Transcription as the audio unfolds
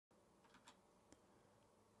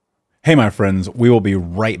Hey, my friends, we will be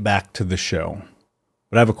right back to the show.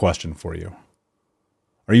 But I have a question for you.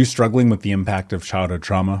 Are you struggling with the impact of childhood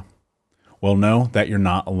trauma? Well, know that you're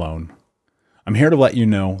not alone. I'm here to let you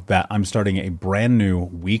know that I'm starting a brand new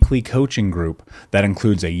weekly coaching group that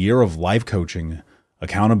includes a year of live coaching,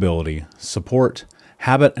 accountability, support,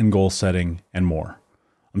 habit and goal setting, and more.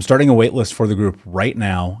 I'm starting a waitlist for the group right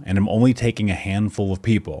now, and I'm only taking a handful of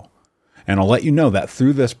people. And I'll let you know that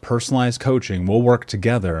through this personalized coaching, we'll work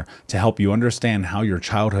together to help you understand how your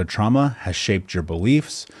childhood trauma has shaped your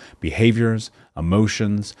beliefs, behaviors,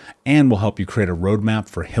 emotions, and will help you create a roadmap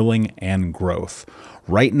for healing and growth.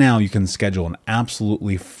 Right now, you can schedule an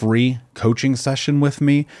absolutely free coaching session with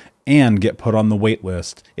me and get put on the wait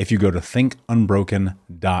list if you go to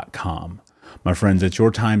thinkunbroken.com. My friends, it's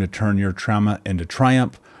your time to turn your trauma into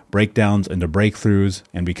triumph, breakdowns into breakthroughs,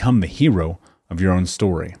 and become the hero of your own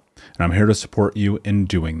story. And I'm here to support you in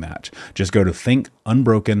doing that. Just go to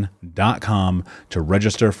thinkunbroken.com to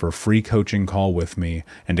register for a free coaching call with me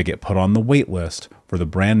and to get put on the wait list for the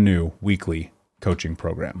brand new weekly coaching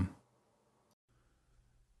program.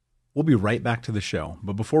 We'll be right back to the show.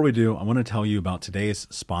 But before we do, I want to tell you about today's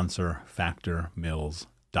sponsor,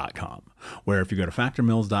 factormeals.com, where if you go to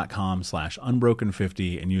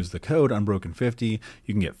factormeals.com/unbroken50 and use the code unbroken50,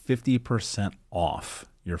 you can get 50% off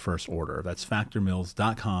your first order. That's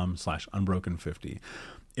factormeals.com/unbroken50.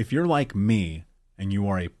 If you're like me and you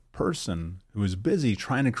are a person who is busy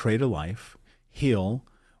trying to create a life, heal,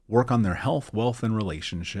 work on their health, wealth, and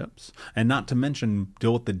relationships, and not to mention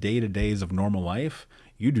deal with the day-to-days of normal life,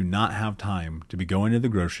 you do not have time to be going to the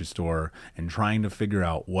grocery store and trying to figure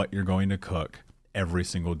out what you're going to cook every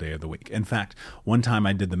single day of the week. In fact, one time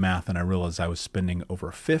I did the math and I realized I was spending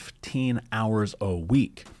over 15 hours a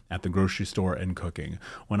week at the grocery store and cooking.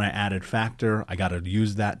 When I added Factor, I got to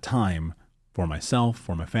use that time for myself,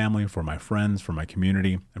 for my family, for my friends, for my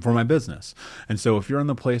community, and for my business. And so if you're in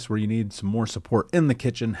the place where you need some more support in the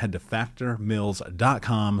kitchen, head to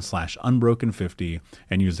factormeals.com/unbroken50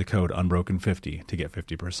 and use the code unbroken50 to get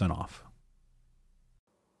 50% off.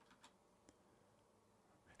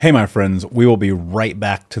 Hey, my friends, we will be right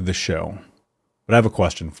back to the show. But I have a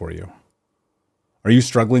question for you. Are you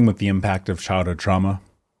struggling with the impact of childhood trauma?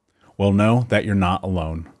 Well, know that you're not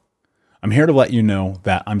alone. I'm here to let you know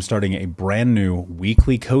that I'm starting a brand new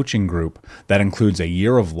weekly coaching group that includes a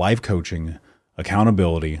year of live coaching,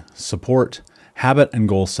 accountability, support, habit and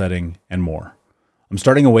goal setting, and more. I'm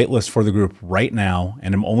starting a waitlist for the group right now,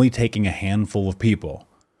 and I'm only taking a handful of people.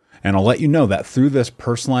 And I'll let you know that through this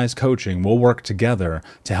personalized coaching, we'll work together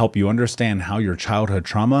to help you understand how your childhood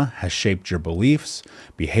trauma has shaped your beliefs,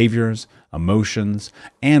 behaviors, emotions,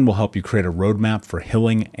 and will help you create a roadmap for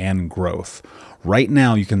healing and growth. Right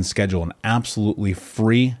now, you can schedule an absolutely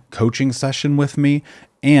free coaching session with me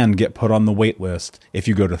and get put on the wait list if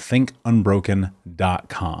you go to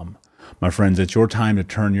thinkunbroken.com. My friends, it's your time to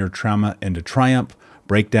turn your trauma into triumph,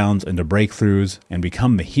 breakdowns into breakthroughs, and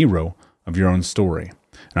become the hero of your own story.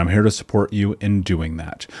 And I'm here to support you in doing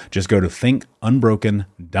that. Just go to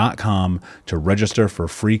thinkunbroken.com to register for a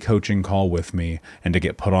free coaching call with me and to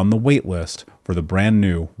get put on the wait list for the brand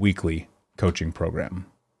new weekly coaching program.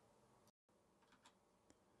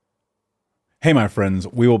 Hey, my friends,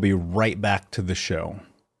 we will be right back to the show.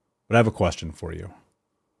 But I have a question for you.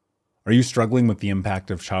 Are you struggling with the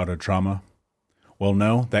impact of childhood trauma? Well,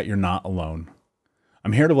 know that you're not alone.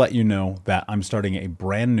 I'm here to let you know that I'm starting a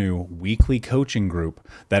brand new weekly coaching group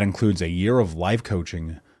that includes a year of live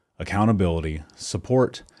coaching, accountability,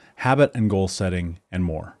 support, habit and goal setting, and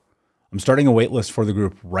more. I'm starting a waitlist for the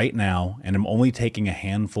group right now, and I'm only taking a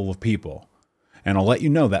handful of people. And I'll let you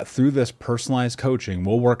know that through this personalized coaching,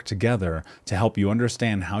 we'll work together to help you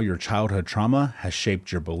understand how your childhood trauma has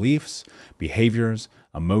shaped your beliefs, behaviors,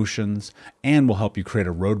 emotions, and will help you create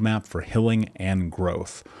a roadmap for healing and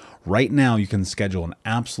growth. Right now, you can schedule an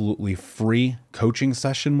absolutely free coaching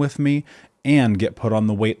session with me and get put on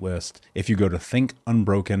the wait list if you go to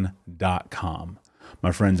thinkunbroken.com.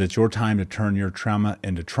 My friends, it's your time to turn your trauma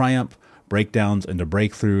into triumph, breakdowns into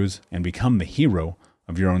breakthroughs, and become the hero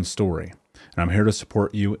of your own story. And I'm here to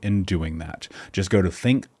support you in doing that. Just go to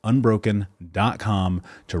thinkunbroken.com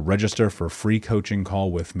to register for a free coaching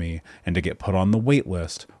call with me and to get put on the wait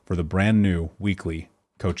list for the brand new weekly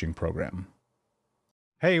coaching program.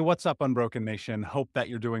 Hey, what's up, Unbroken Nation? Hope that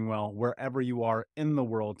you're doing well wherever you are in the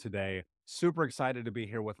world today. Super excited to be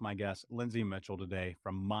here with my guest, Lindsay Mitchell, today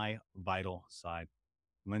from My Vital Side.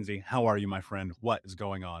 Lindsay, how are you, my friend? What is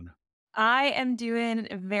going on? I am doing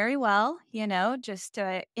very well, just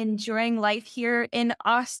enjoying life here in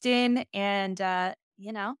Austin and,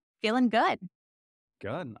 feeling good.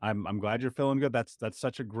 Good. I'm glad you're feeling good. That's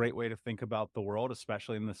such a great way to think about the world,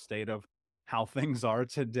 especially in the state of how things are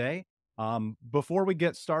today. Before we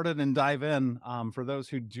get started and dive in, for those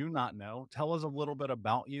who do not know, tell us a little bit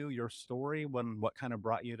about you, your story, what kind of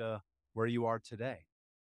brought you to where you are today.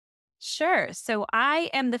 Sure. So I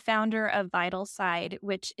am the founder of Vital Side,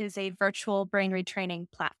 which is a virtual brain retraining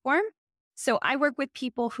platform. So I work with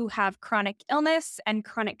people who have chronic illness and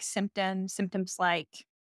chronic symptoms like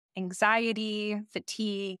anxiety,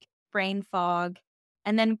 fatigue, brain fog,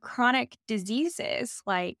 and then chronic diseases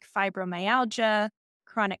like fibromyalgia,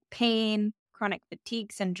 chronic pain, chronic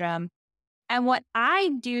fatigue syndrome. And what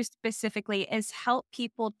I do specifically is help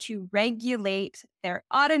people to regulate their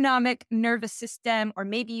autonomic nervous system, or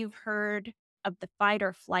maybe you've heard of the fight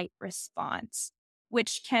or flight response,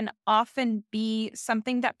 which can often be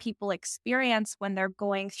something that people experience when they're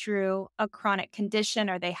going through a chronic condition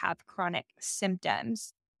or they have chronic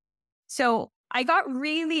symptoms. So I got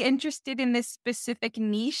really interested in this specific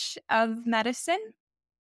niche of medicine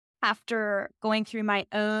after going through my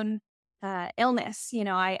own illness.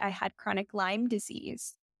 I had chronic Lyme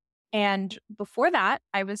disease. And before that,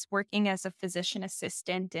 I was working as a physician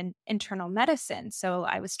assistant in internal medicine. So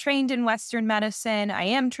I was trained in Western medicine. I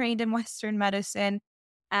am trained in Western medicine.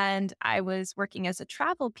 And I was working as a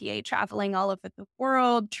travel PA, traveling all over the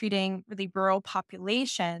world, treating really rural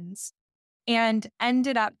populations, and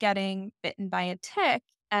ended up getting bitten by a tick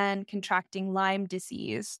and contracting Lyme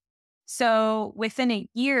disease. So within a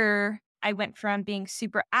year, I went from being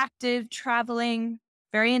super active, traveling,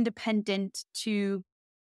 very independent, to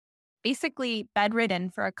basically bedridden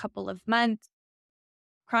for a couple of months,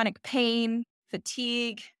 chronic pain,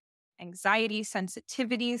 fatigue, anxiety,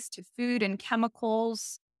 sensitivities to food and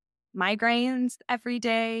chemicals, migraines every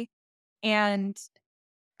day, and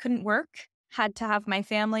couldn't work. Had to have my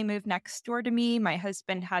family move next door to me. My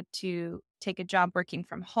husband had to take a job working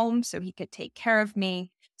from home so he could take care of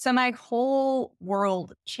me. So my whole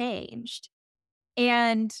world changed.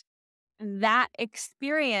 And that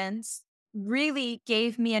experience really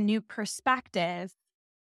gave me a new perspective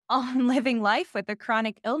on living life with a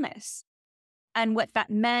chronic illness and what that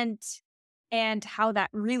meant and how that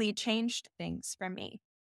really changed things for me.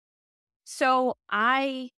 So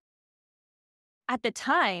I, at the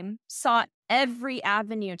time, sought every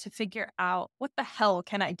avenue to figure out what the hell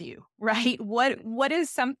can I do, right? What is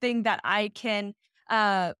something that I can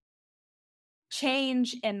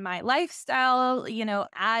change in my lifestyle,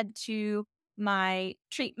 add to my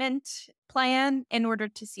treatment plan in order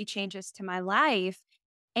to see changes to my life.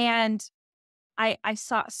 And I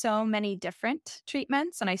saw so many different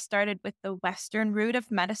treatments, and I started with the Western route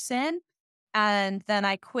of medicine. And then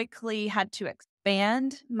I quickly had to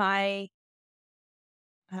expand my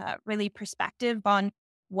really perspective on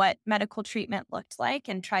what medical treatment looked like,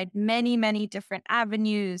 and tried many, many different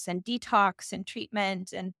avenues and detox and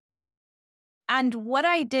treatment. And what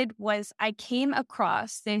I did was I came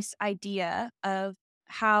across this idea of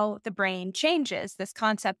how the brain changes, this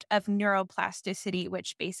concept of neuroplasticity,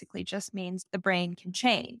 which basically just means the brain can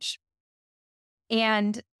change.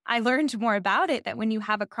 And I learned more about it, that when you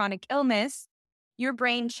have a chronic illness, your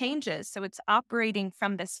brain changes. So it's operating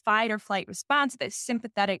from this fight or flight response, this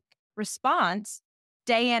sympathetic response,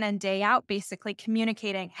 day in and day out, basically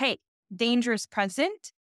communicating, hey, danger is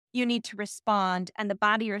present. You need to respond. And the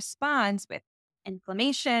body responds with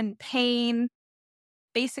inflammation, pain,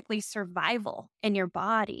 basically survival in your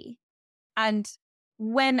body. And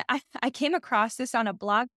when I came across this on a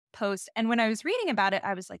blog post, and when I was reading about it,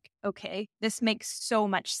 I was like, okay, this makes so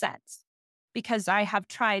much sense, because I have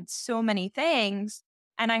tried so many things,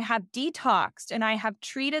 and I have detoxed, and I have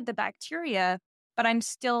treated the bacteria, but I'm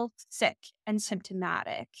still sick and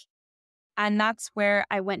symptomatic. And that's where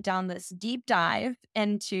I went down this deep dive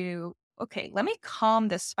into, okay, let me calm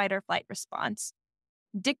this fight or flight response,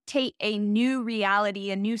 dictate a new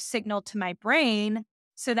reality, a new signal to my brain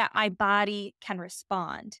so that my body can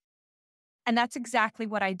respond. And that's exactly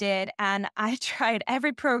what I did. And I tried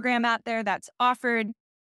every program out there that's offered.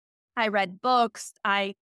 I read books.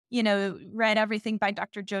 I read everything by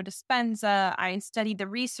Dr. Joe Dispenza. I studied the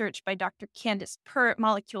research by Dr. Candace Pert,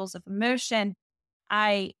 Molecules of Emotion.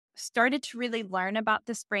 I started to really learn about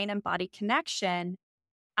this brain and body connection.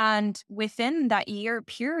 And within that year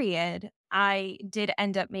period, I did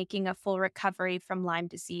end up making a full recovery from Lyme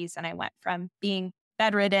disease. And I went from being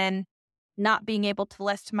bedridden, not being able to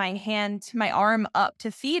lift my arm up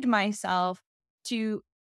to feed myself, to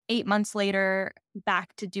 8 months later,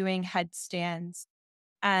 back to doing headstands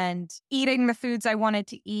and eating the foods I wanted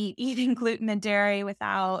to eat, eating gluten and dairy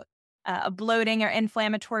without a bloating or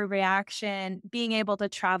inflammatory reaction, being able to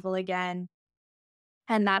travel again.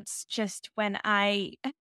 And that's just when I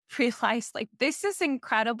realized, like, this is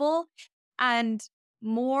incredible. And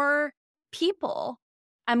more people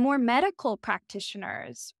and more medical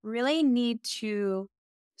practitioners really need to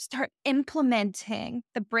start implementing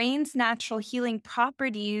the brain's natural healing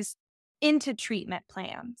properties into treatment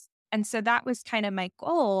plans. And so that was kind of my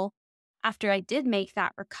goal after I did make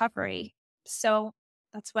that recovery. So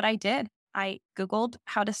that's what I did. I Googled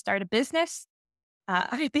how to start a business.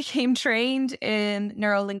 I became trained in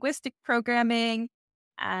neuro-linguistic programming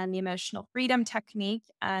and the emotional freedom technique,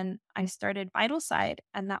 and I started VitalSide,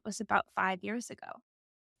 and that was about 5 years ago.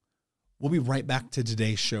 We'll be right back to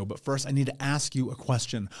today's show, but first I need to ask you a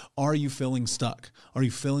question. Are you feeling stuck? Are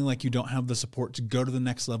you feeling like you don't have the support to go to the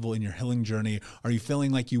next level in your healing journey? Are you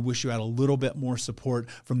feeling like you wish you had a little bit more support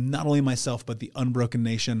from not only myself, but the Unbroken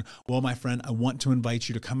Nation? Well, my friend, I want to invite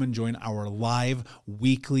you to come and join our live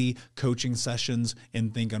weekly coaching sessions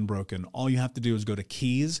in Think Unbroken. All you have to do is go to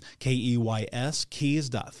Keys, Keys,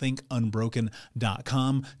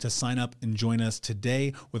 keys.thinkunbroken.com to sign up and join us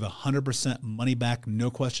today with 100% money back,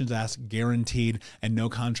 no questions asked, guaranteed, and no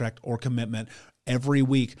contract or commitment. Every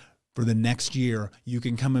week for the next year, you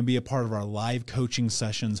can come and be a part of our live coaching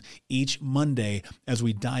sessions each Monday as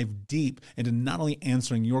we dive deep into not only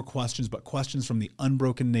answering your questions, but questions from the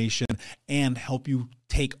Unbroken Nation, and help you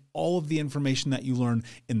take all of the information that you learn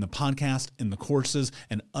in the podcast, in the courses,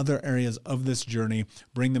 and other areas of this journey,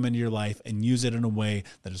 bring them into your life and use it in a way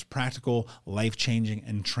that is practical, life-changing,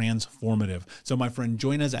 and transformative. So my friend,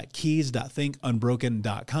 join us at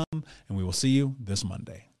keys.thinkunbroken.com, and we will see you this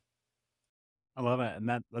Monday. I love it. And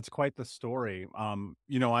that's quite the story.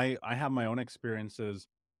 I have my own experiences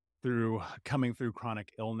through coming through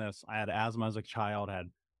chronic illness. I had asthma as a child, had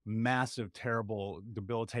massive, terrible,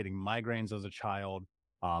 debilitating migraines as a child.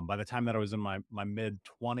 By the time that I was in my mid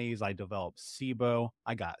 20s, I developed SIBO.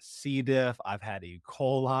 I got C. diff. I've had E.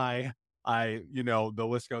 coli. The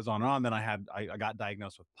list goes on and on. Then I got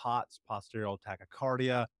diagnosed with POTS, posterior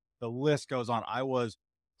tachycardia. The list goes on. I was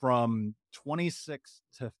from 26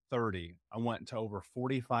 to 30. I went to over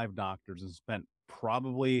 45 doctors and spent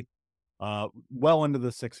probably well into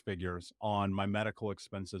the six figures on my medical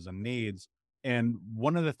expenses and needs. And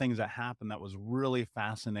one of the things that happened that was really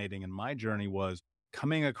fascinating in my journey was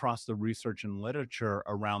coming across the research and literature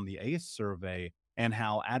around the ACE survey and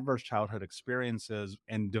how adverse childhood experiences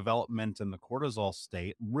and development in the cortisol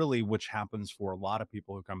state, really, which happens for a lot of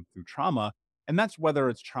people who come through trauma. And that's whether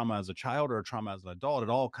it's trauma as a child or trauma as an adult, it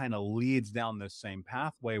all kind of leads down this same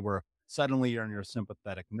pathway where suddenly you're in your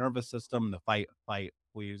sympathetic nervous system, the fight,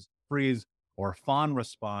 freeze, or fawn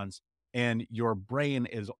response, and your brain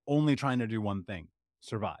is only trying to do one thing: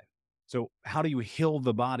 survive. So how do you heal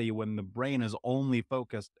the body when the brain is only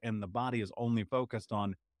focused and the body is only focused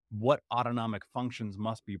on what autonomic functions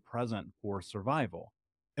must be present for survival?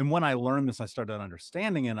 And when I learned this, I started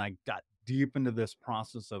understanding, and I got deep into this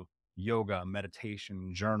process of yoga,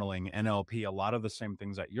 meditation, journaling, NLP, a lot of the same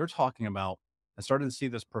things that you're talking about. I started to see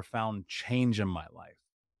this profound change in my life.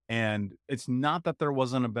 And it's not that there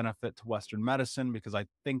wasn't a benefit to Western medicine, because I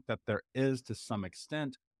think that there is to some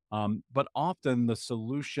extent. But often the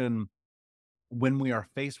solution, when we are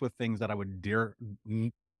faced with things that I would dare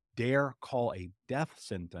call a death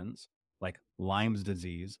sentence, like Lyme's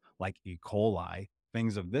disease, like E. coli,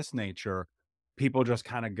 things of this nature, people just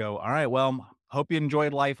kind of go, all right, well, hope you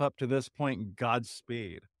enjoyed life up to this point.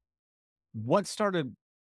 Godspeed. How do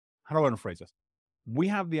I want to phrase this? We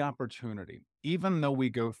have the opportunity, even though we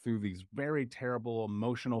go through these very terrible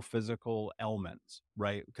emotional, physical ailments,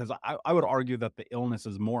 right? Because I would argue that the illness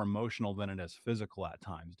is more emotional than it is physical at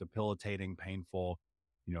times, debilitating, painful,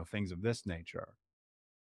 things of this nature.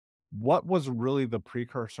 What was really the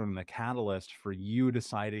precursor and the catalyst for you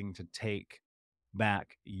deciding to take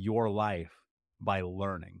back your life by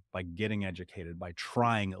learning, by getting educated, by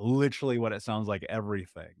trying literally what it sounds like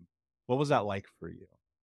everything? What was that like for you?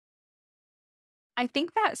 I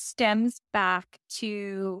think that stems back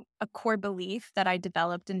to a core belief that I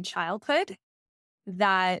developed in childhood,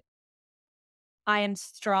 that I am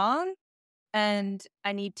strong and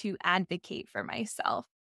I need to advocate for myself.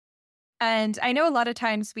 And I know a lot of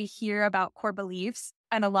times we hear about core beliefs,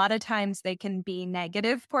 and a lot of times they can be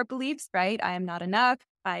negative core beliefs, right? I am not enough.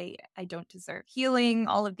 I don't deserve healing,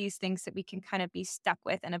 all of these things that we can kind of be stuck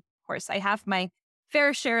with. And of course, I have my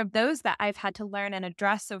fair share of those that I've had to learn and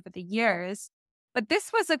address over the years. But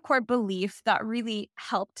this was a core belief that really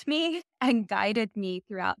helped me and guided me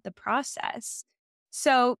throughout the process.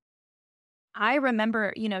 So I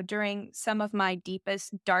remember, during some of my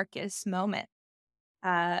deepest, darkest moments,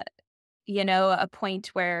 uh, a point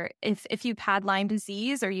where if you've had Lyme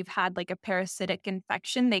disease or you've had like a parasitic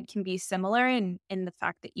infection, they can be similar in the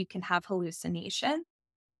fact that you can have hallucination.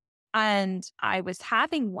 And I was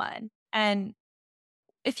having one. And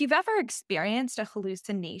if you've ever experienced a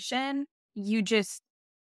hallucination, it's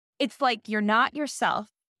like you're not yourself.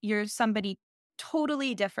 You're somebody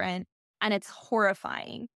totally different, and it's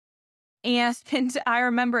horrifying. And I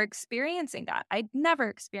remember experiencing that. I'd never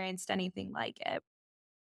experienced anything like it.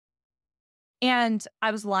 And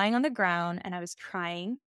I was lying on the ground and I was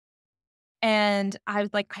crying. And I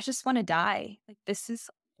was like, I just want to die. Like, this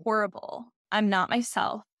is horrible. I'm not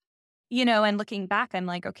myself. And looking back, I'm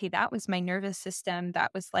like, okay, that was my nervous system.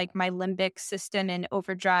 That was like my limbic system in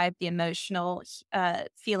overdrive, the emotional,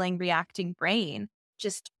 feeling, reacting brain,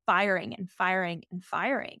 just firing and firing and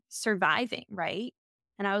firing, surviving, right?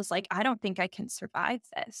 And I was like, I don't think I can survive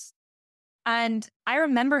this. And I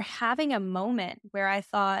remember having a moment where I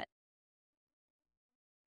thought,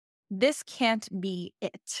 this can't be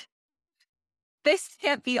it. This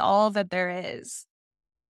can't be all that there is.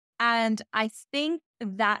 And I think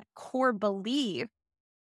that core belief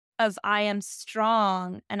of I am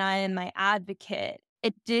strong and I am my advocate,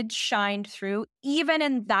 it did shine through even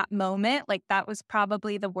in that moment. Like, that was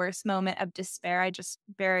probably the worst moment of despair. I just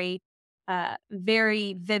very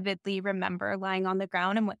vividly remember lying on the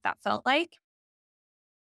ground and what that felt like.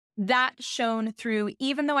 That shone through,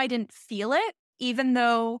 even though I didn't feel it, even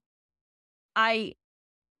though I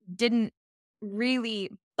didn't really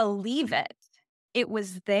believe it, it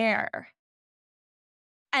was there.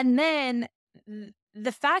 And then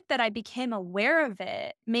the fact that I became aware of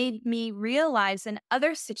it made me realize in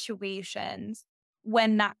other situations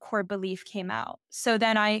when that core belief came out. So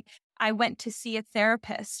then I went to see a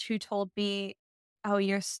therapist who told me, oh,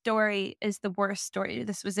 your story is the worst story.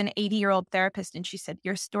 This was an 80-year-old therapist. And she said,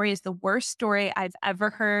 your story is the worst story I've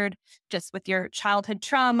ever heard, just with your childhood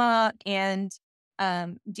trauma and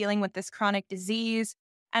dealing with this chronic disease.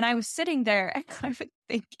 And I was sitting there and I was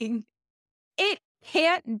thinking, it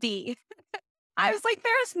can't be. I was like,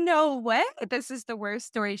 there's no way this is the worst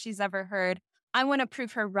story she's ever heard. I want to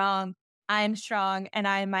prove her wrong. I'm strong and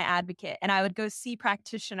I am my advocate. And I would go see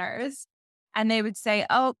practitioners and they would say,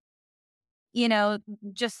 oh,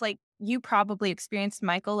 just like you probably experienced,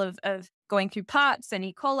 Michael, of going through POTS and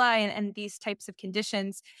E. coli and these types of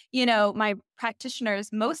conditions. My practitioners,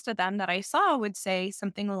 most of them that I saw would say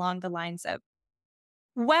something along the lines of,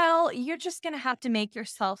 well, you're just going to have to make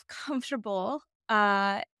yourself comfortable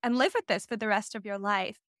and live with this for the rest of your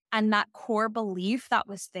life. And that core belief that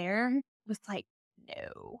was there was like,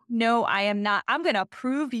 no, I am not. I'm going to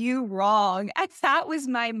prove you wrong. And that was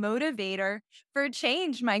my motivator for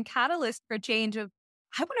change, my catalyst for change of,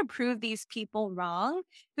 I want to prove these people wrong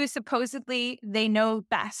who supposedly they know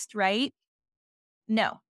best, right?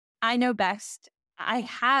 No, I know best. I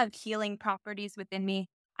have healing properties within me.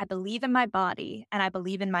 I believe in my body and I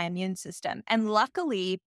believe in my immune system. And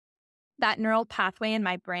luckily, that neural pathway in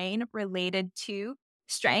my brain related to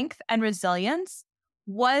strength and resilience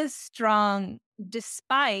was strong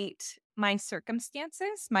despite my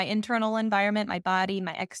circumstances, my internal environment, my body,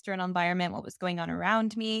 my external environment, what was going on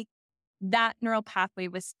around me. That neural pathway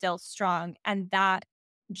was still strong. And that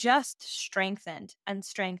just strengthened and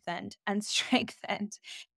strengthened and strengthened.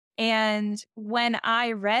 And when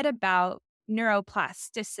I read about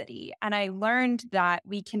neuroplasticity and I learned that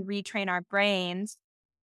we can retrain our brains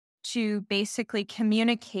to basically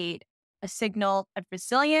communicate a signal of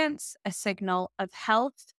resilience, a signal of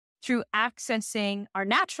health through accessing our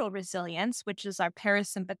natural resilience, which is our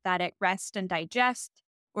parasympathetic rest and digest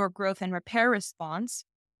or growth and repair response.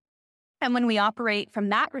 And when we operate from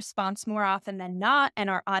that response more often than not, and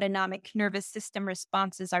our autonomic nervous system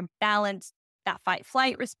responses are balanced, that fight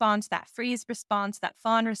flight response, that freeze response, that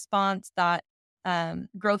fawn response, that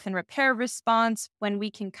growth and repair response, when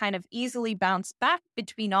we can kind of easily bounce back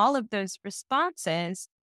between all of those responses,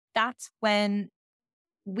 that's when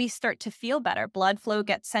we start to feel better. Blood flow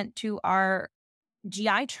gets sent to our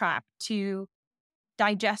GI tract to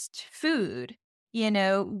digest food.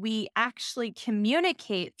 We actually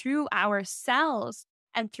communicate through our cells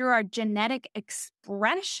and through our genetic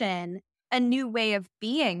expression a new way of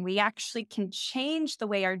being. We actually can change the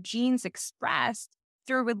way our genes express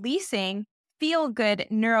through releasing feel-good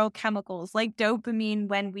neurochemicals like dopamine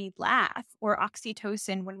when we laugh, or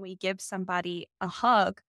oxytocin when we give somebody a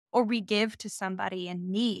hug, or we give to somebody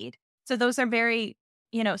in need. So those are very,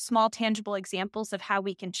 small, tangible examples of how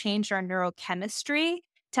we can change our neurochemistry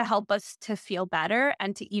to help us to feel better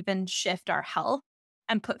and to even shift our health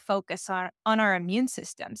and put focus on our immune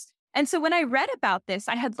systems. And so when I read about this,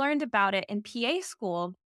 I had learned about it in PA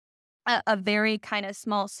school, a very kind of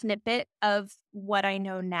small snippet of what I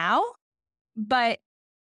know now, but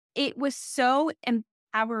it was so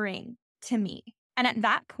empowering to me. And at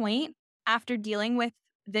that point, after dealing with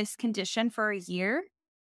this condition for a year,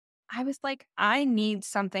 I was like, I need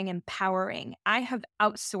something empowering. I have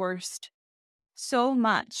outsourced so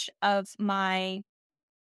much of my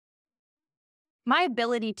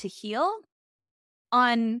ability to heal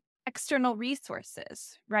on external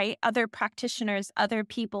resources, right? Other practitioners, other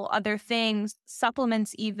people, other things,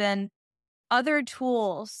 supplements, even other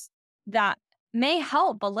tools that may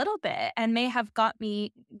help a little bit and may have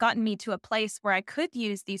gotten me to a place where I could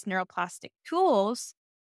use these neuroplastic tools.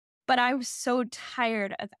 But I was so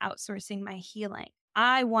tired of outsourcing my healing.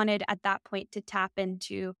 I wanted at that point to tap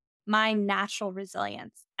into my natural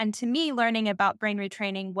resilience. And to me, learning about brain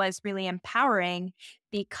retraining was really empowering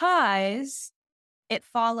because it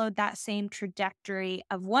followed that same trajectory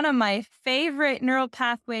of one of my favorite neural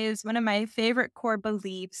pathways, one of my favorite core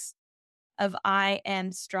beliefs of I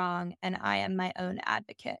am strong and I am my own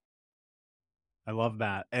advocate. I love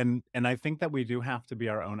that. And I think that we do have to be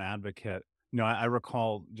our own advocate. I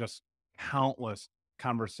recall just countless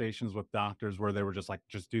conversations with doctors where they were just like,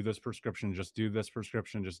 just do this prescription, just do this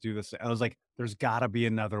prescription, just do this. I was like, there's gotta be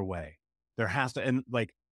another way. There has to, and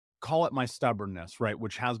like, call it my stubbornness, right?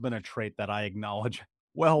 Which has been a trait that I acknowledge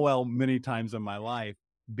well, many times in my life,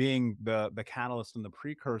 being the catalyst and the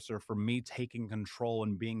precursor for me taking control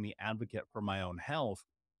and being the advocate for my own health.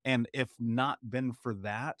 And if not been for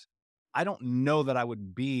that, I don't know that I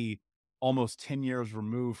would be almost 10 years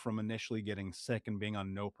removed from initially getting sick and being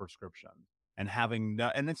on no prescription and having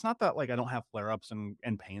no, and it's not that like I don't have flare-ups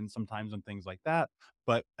and pain sometimes and things like that,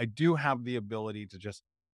 but I do have the ability to just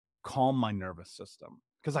calm my nervous system.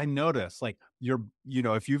 Because I notice, like,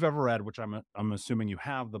 if you've ever read, which I'm assuming you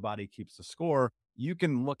have, The Body Keeps the Score, you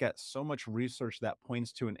can look at so much research that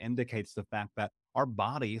points to and indicates the fact that our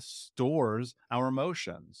body stores our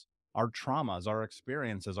emotions, our traumas, our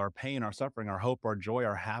experiences, our pain, our suffering, our hope, our joy,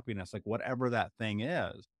 our happiness, like whatever that thing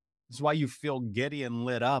is. This is why you feel giddy and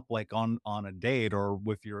lit up like on a date or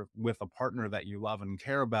with a partner that you love and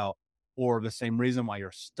care about, or the same reason why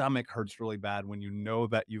your stomach hurts really bad when you know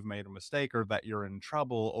that you've made a mistake or that you're in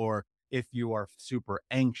trouble, or if you are super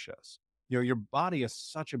anxious. Your body is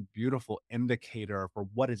such a beautiful indicator for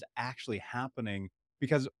what is actually happening,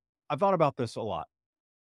 because I've thought about this a lot.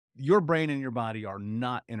 Your brain and your body are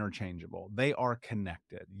not interchangeable. They are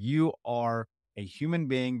connected. You are a human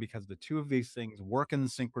being because the two of these things work in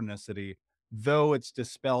synchronicity, though it's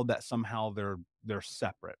dispelled that somehow they're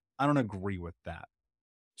separate. I don't agree with that.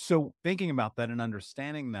 So thinking about that and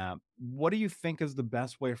understanding that, what do you think is the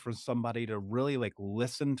best way for somebody to really like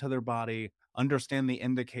listen to their body, understand the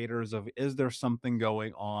indicators of is there something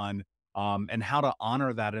going on, and how to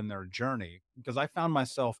honor that in their journey? Because I found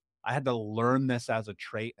myself, I had to learn this as a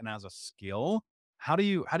trait and as a skill. How do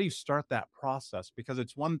you start that process? Because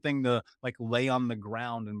it's one thing to like lay on the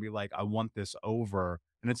ground and be like, I want this over.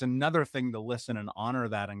 And it's another thing to listen and honor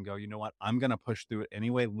that and go, you know what? I'm going to push through it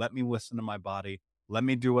anyway. Let me listen to my body, let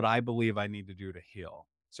me do what I believe I need to do to heal.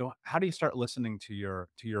 So how do you start listening to your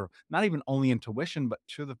not even only intuition, but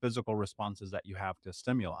to the physical responses that you have to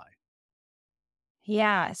stimuli?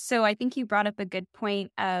 Yeah. So I think you brought up a good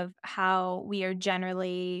point of how we are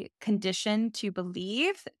generally conditioned to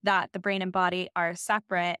believe that the brain and body are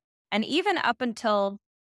separate. And even up until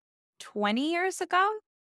 20 years ago,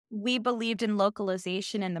 we believed in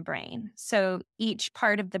localization in the brain. So each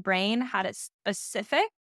part of the brain had a specific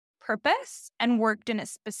purpose and worked in a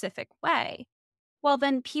specific way. Well,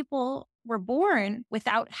 then people were born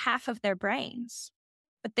without half of their brains,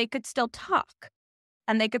 but they could still talk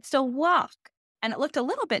and they could still walk. And it looked a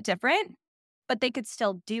little bit different, but they could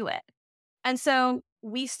still do it. And so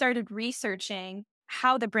we started researching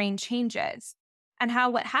how the brain changes and how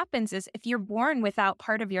what happens is if you're born without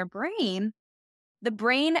part of your brain, the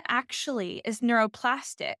brain actually is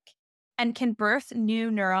neuroplastic and can birth new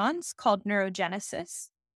neurons called neurogenesis.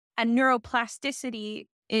 And neuroplasticity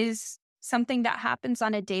is something that happens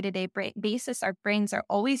on a day-to-day basis. Our brains are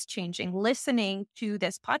always changing. Listening to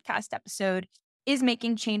this podcast episode is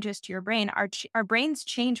making changes to your brain. Our brains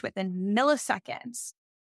change within milliseconds,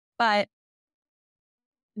 but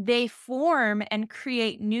they form and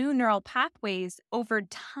create new neural pathways over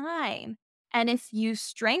time. And if you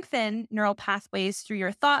strengthen neural pathways through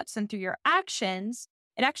your thoughts and through your actions,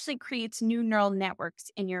 it actually creates new neural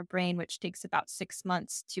networks in your brain, which takes about 6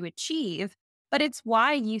 months to achieve. But it's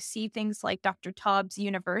why you see things like Dr. Taub's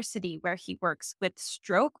university, where he works with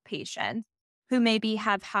stroke patients who maybe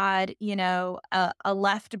have had, a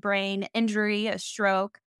left brain injury, a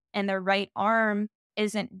stroke, and their right arm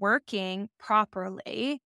isn't working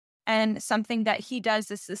properly. And something that he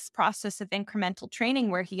does is this process of incremental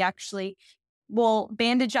training where he actually will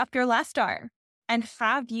bandage up your left arm and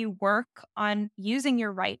have you work on using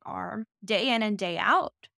your right arm day in and day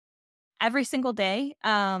out every single day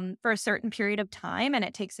for a certain period of time. And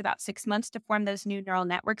it takes about 6 months to form those new neural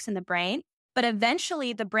networks in the brain. But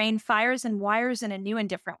eventually the brain fires and wires in a new and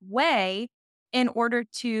different way in order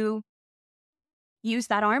to use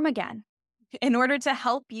that arm again, in order to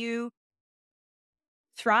help you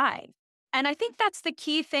thrive. And I think that's the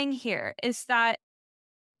key thing here is that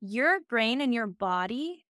your brain and your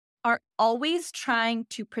body are always trying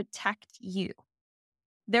to protect you.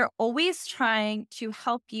 They're always trying to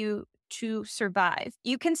help you to survive.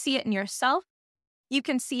 You can see it in yourself. You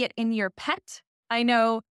can see it in your pet. I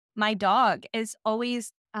know my dog is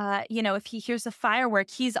always, if he hears a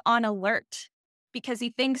firework, he's on alert because he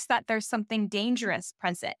thinks that there's something dangerous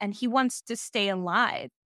present and he wants to stay alive.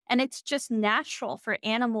 And it's just natural for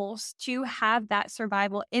animals to have that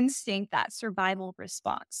survival instinct, that survival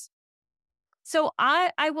response. So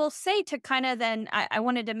I will say to kind of then, I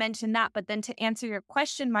wanted to mention that, but then to answer your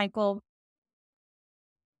question, Michael,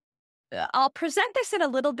 I'll present this in a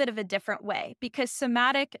little bit of a different way because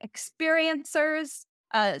somatic experiencers,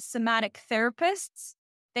 somatic therapists,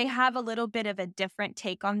 they have a little bit of a different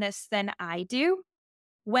take on this than I do.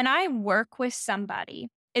 When I work with somebody,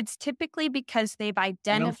 it's typically because they've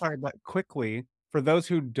identified. I'm sorry, but quickly, for those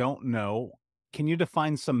who don't know, can you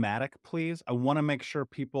define somatic, please? I want to make sure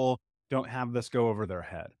people don't have this go over their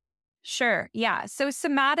head. Sure. Yeah. So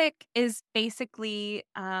somatic is basically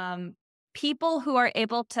people who are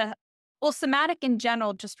able to, somatic in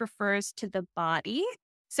general just refers to the body.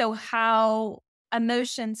 So how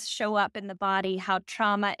emotions show up in the body, how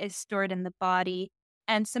trauma is stored in the body.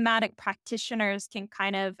 And somatic practitioners can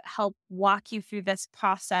kind of help walk you through this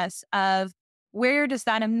process of where does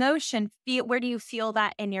that emotion feel? Where do you feel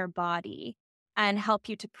that in your body? And help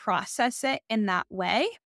you to process it in that way.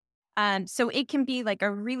 So it can be like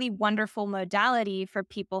a really wonderful modality for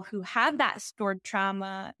people who have that stored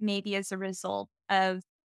trauma, maybe as a result of,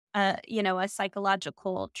 a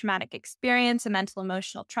psychological traumatic experience, a mental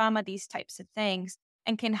emotional trauma, these types of things,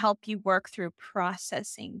 and can help you work through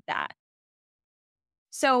processing that.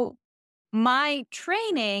 So my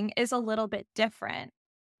training is a little bit different.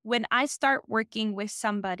 When I start working with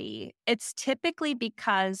somebody, it's typically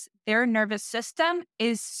because their nervous system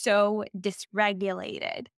is so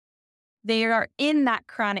dysregulated. They are in that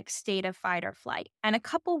chronic state of fight or flight. And a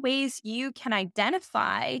couple ways you can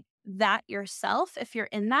identify that yourself, if you're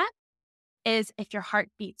in that, is if your heart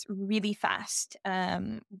beats really fast,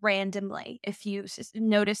 randomly, if you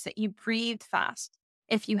notice that you breathe fast,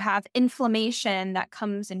 if you have inflammation that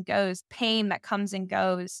comes and goes, pain that comes and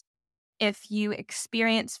goes, if you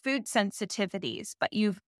experience food sensitivities, but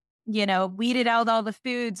you've weeded out all the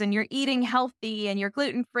foods and you're eating healthy and you're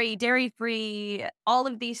gluten-free, dairy-free, all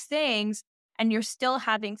of these things, and you're still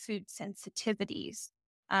having food sensitivities.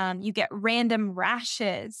 You get random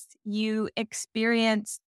rashes. You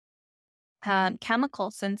experience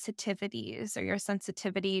chemical sensitivities or your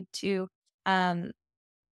sensitivity to EMF,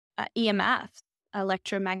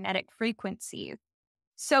 electromagnetic frequencies.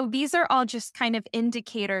 So these are all just kind of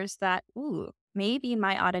indicators that, maybe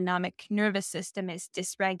my autonomic nervous system is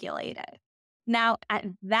dysregulated. Now, at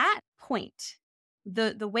that point,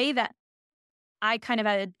 the way that I kind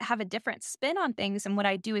of have a different spin on things and what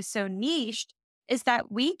I do is so niched is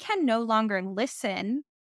that we can no longer listen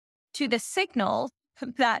to the signal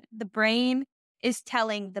that the brain is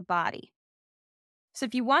telling the body. So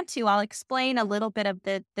if you want to, I'll explain a little bit of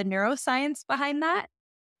the neuroscience behind that.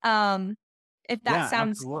 If that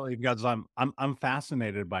sounds absolutely, because I'm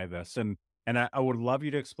fascinated by this, and I would love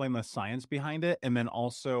you to explain the science behind it, and then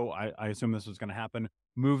also I assume this was going to happen.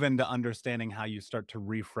 Move into understanding how you start to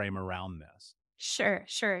reframe around this. Sure,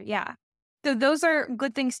 yeah. So those are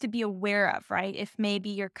good things to be aware of, right? If maybe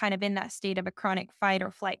you're kind of in that state of a chronic fight or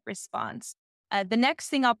flight response. The next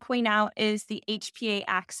thing I'll point out is the HPA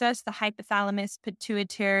axis, the hypothalamus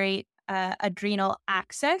pituitary adrenal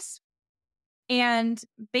axis. And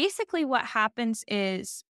basically what happens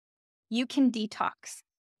is you can detox.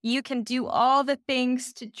 You can do all the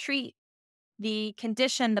things to treat the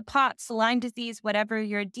condition, the POTS, Lyme disease, whatever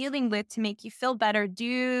you're dealing with to make you feel better.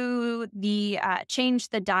 Do the change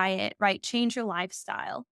the diet, right? Change your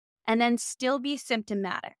lifestyle and then still be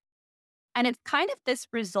symptomatic. And it's kind of this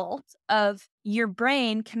result of your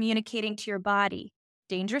brain communicating to your body,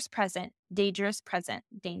 dangerous present, dangerous present,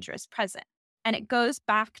 dangerous present. And it goes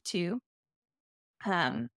back to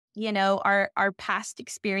our past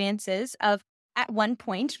experiences of at one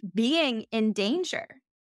point being in danger,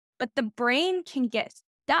 but the brain can get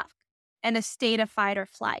stuck in a state of fight or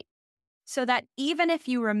flight. so that even if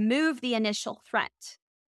you remove the initial threat,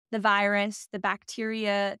 the virus, the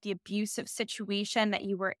bacteria, the abusive situation that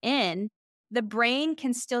you were in, the brain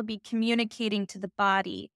can still be communicating to the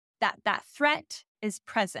body that that threat is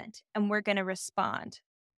present and we're going to respond.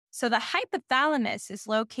 So the hypothalamus is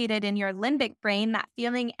located in your limbic brain, that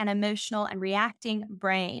feeling and emotional and reacting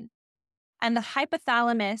brain. And the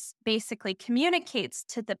hypothalamus basically communicates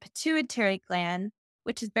to the pituitary gland,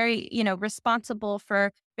 which is very, responsible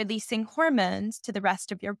for releasing hormones to the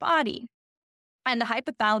rest of your body. And the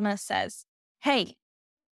hypothalamus says, hey,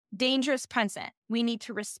 danger is present. We need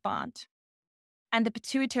to respond. And the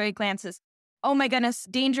pituitary gland says, oh my goodness,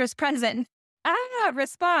 danger is present.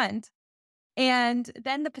 Respond. And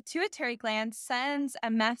then the pituitary gland sends a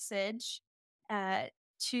message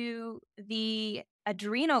to the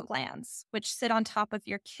adrenal glands, which sit on top of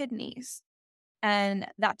your kidneys. And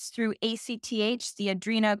that's through ACTH, the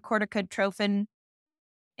adrenocorticotrophin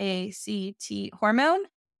ACT hormone.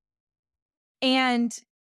 And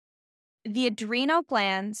the adrenal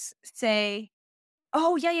glands say,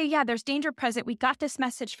 oh, yeah, there's danger present. We got this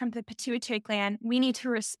message from the pituitary gland. We need to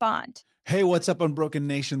respond. Hey, what's up, Unbroken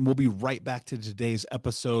Nation? We'll be right back to today's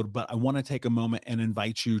episode, but I want to take a moment and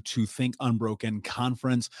invite you to Think Unbroken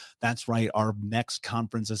Conference. That's right. Our next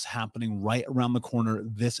conference is happening right around the corner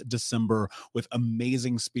this December with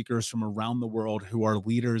amazing speakers from around the world who are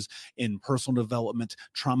leaders in personal development,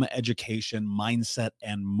 trauma education, mindset,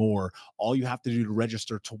 and more. All you have to do to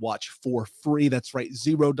register to watch for free, that's right,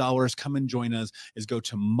 $0. Come and join us, is go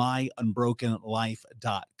to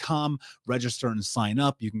myunbrokenlife.com, register and sign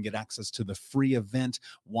up. You can get access to the free event.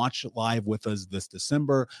 Watch it live with us this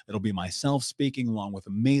December. It'll be myself speaking along with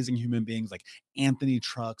amazing human beings like Anthony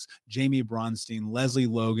Trucks, Jamie Bronstein, Leslie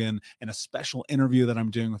Logan, and a special interview that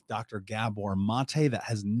I'm doing with Dr. Gabor Mate that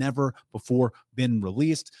has never before been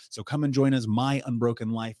released. So come and join us,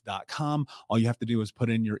 myunbrokenlife.com. All you have to do is put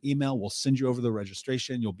in your email. We'll send you over the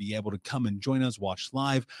registration. You'll be able to come and join us, watch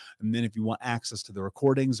live. And then if you want access to the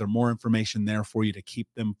recordings, there's more information there for you to keep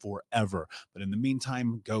them forever. But in the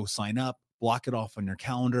meantime, go sign up. Block it off on your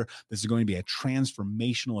calendar. This is going to be a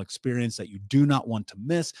transformational experience that you do not want to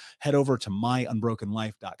miss. Head over to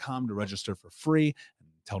myunbrokenlife.com to register for free.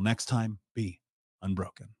 Until next time, be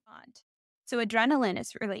unbroken. So adrenaline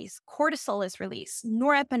is released, cortisol is released,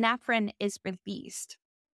 norepinephrine is released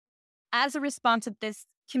as a response of this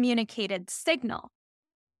communicated signal.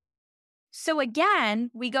 So again,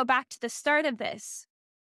 we go back to the start of this.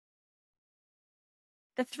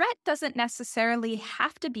 The threat doesn't necessarily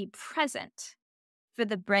have to be present for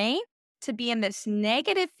the brain to be in this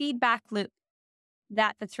negative feedback loop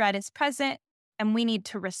that the threat is present and we need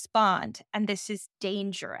to respond, and this is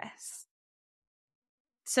dangerous.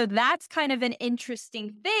 So that's kind of an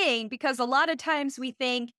interesting thing, because a lot of times we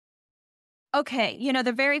think, okay,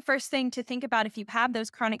 the very first thing to think about if you have those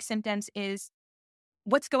chronic symptoms is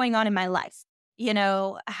what's going on in my life?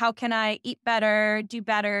 How can I eat better, do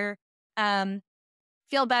better,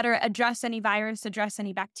 feel better, address any virus, address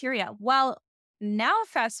any bacteria? Well, now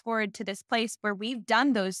fast forward to this place where we've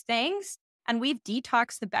done those things and we've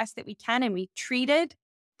detoxed the best that we can and we've treated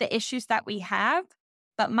the issues that we have,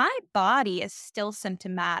 but my body is still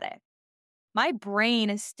symptomatic. My brain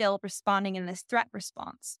is still responding in this threat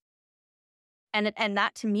response. And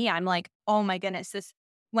that to me, I'm like, oh my goodness,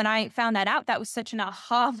 when I found that out, that was such an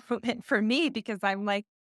aha moment for me, because I'm like,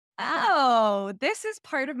 oh, this is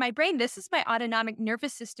part of my brain. This is my autonomic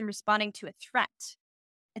nervous system responding to a threat.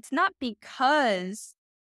 It's not because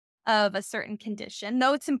of a certain condition,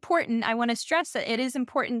 though it's important. I want to stress that it is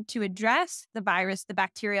important to address the virus, the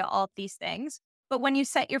bacteria, all of these things. But when you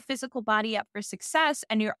set your physical body up for success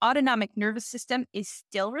and your autonomic nervous system is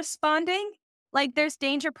still responding like there's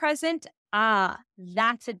danger present,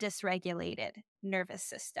 that's a dysregulated nervous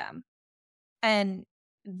system. And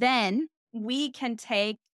then we can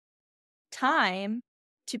take time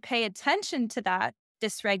to pay attention to that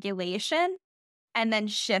dysregulation and then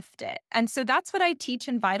shift it. And so that's what I teach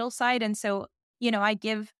in Vital Side. And so, I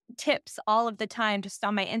give tips all of the time just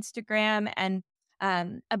on my Instagram and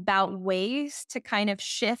about ways to kind of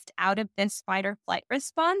shift out of this fight or flight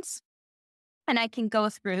response. And I can go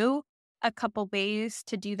through a couple ways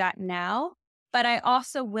to do that now. But I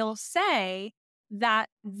also will say that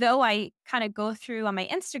though I kind of go through on my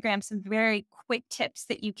Instagram some very quick tips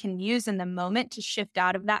that you can use in the moment to shift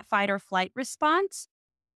out of that fight or flight response,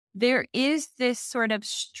 there is this sort of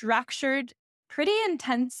structured, pretty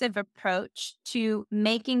intensive approach to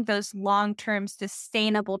making those long-term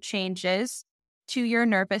sustainable changes to your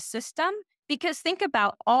nervous system. Because think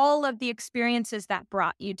about all of the experiences that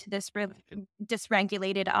brought you to this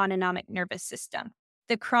dysregulated autonomic nervous system.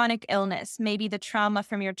 the chronic illness, maybe the trauma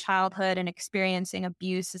from your childhood and experiencing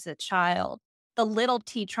abuse as a child, the little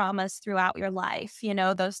t traumas throughout your life,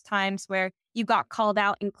 those times where you got called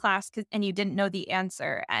out in class and you didn't know the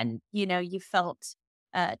answer and, you felt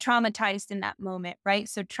traumatized in that moment, right?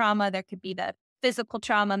 So trauma, there could be the physical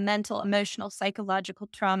trauma, mental, emotional, psychological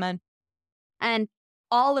trauma. And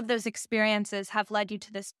all of those experiences have led you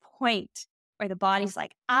to this point where the body's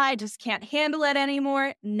like, I just can't handle it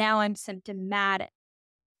anymore. Now I'm symptomatic.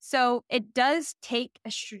 So it does take a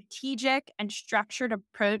strategic and structured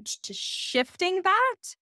approach to shifting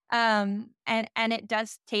that. And it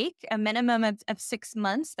does take a minimum of 6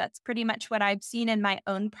 months. That's pretty much what I've seen in my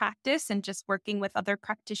own practice and just working with other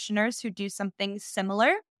practitioners who do something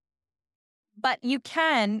similar. But you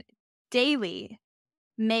can daily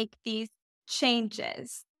make these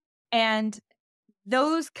changes. And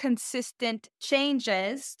those consistent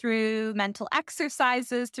changes through mental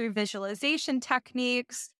exercises, through visualization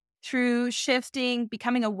techniques, through shifting,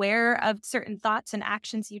 becoming aware of certain thoughts and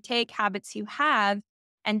actions you take, habits you have,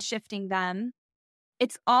 and shifting them.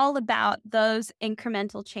 It's all about those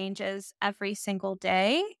incremental changes every single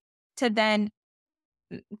day to then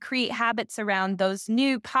create habits around those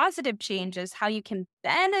new positive changes, how you can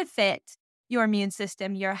benefit your immune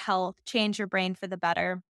system, your health, change your brain for the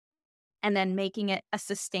better, and then making it a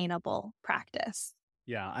sustainable practice.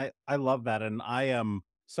 Yeah, I love that. And I am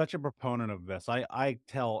such a proponent of this. I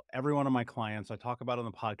tell every one of my clients, I talk about it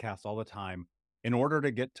on the podcast all the time. In order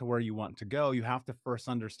to get to where you want to go, you have to first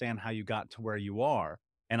understand how you got to where you are.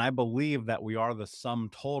 And I believe that we are the sum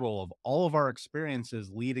total of all of our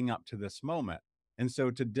experiences leading up to this moment. And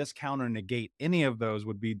so to discount or negate any of those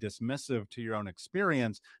would be dismissive to your own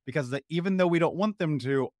experience, because even though we don't want them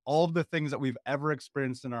to, all of the things that we've ever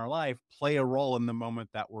experienced in our life play a role in the moment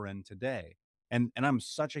that we're in today. And I'm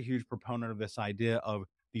such a huge proponent of this idea of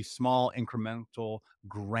these small, incremental,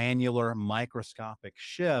 granular, microscopic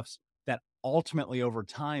shifts that ultimately over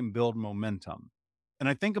time build momentum. And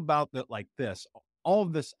I think about that like this: all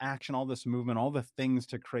of this action, all this movement, all the things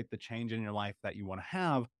to create the change in your life that you want to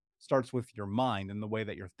have starts with your mind and the way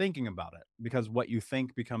that you're thinking about it. Because what you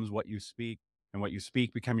think becomes what you speak, and what you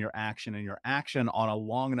speak become your action, and your action on a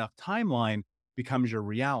long enough timeline becomes your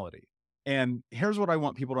reality. And here's what I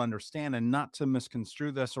want people to understand, and not to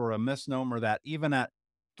misconstrue this or a misnomer that even at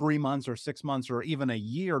 3 months or 6 months or even a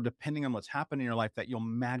year, depending on what's happened in your life, that you'll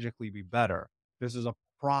magically be better. This is a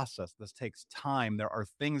process. This takes time. There are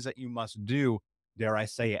things that you must do, dare I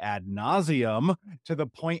say, ad nauseum, to the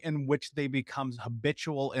point in which they become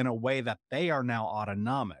habitual in a way that they are now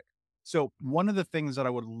autonomic. So one of the things that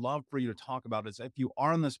I would love for you to talk about is, if you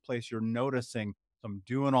are in this place, you're noticing, so I'm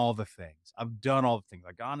doing all the things. I've done all the things.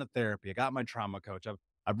 I've gone to therapy. I got my trauma coach.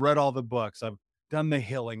 I've read all the books. I've done the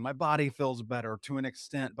healing. My body feels better to an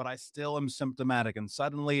extent, but I still am symptomatic. And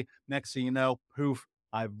suddenly, next thing you know, poof,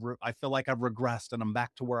 I feel like I've regressed and I'm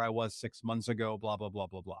back to where I was 6 months ago, blah, blah, blah,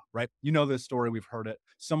 blah, blah, right? You know this story. We've heard it.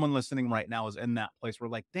 Someone listening right now is in that place where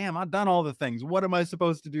like, damn, I've done all the things. What am I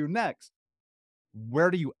supposed to do next?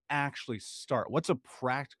 Where do you actually start? What's a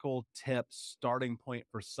practical tip, starting point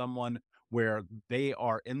for someone where they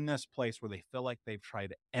are in this place where they feel like they've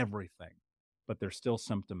tried everything, but they're still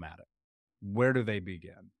symptomatic? Where do they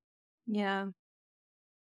begin? Yeah.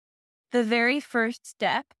 The very first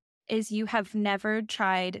step is you have never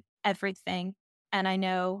tried everything. And I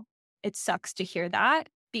know it sucks to hear that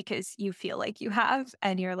because you feel like you have,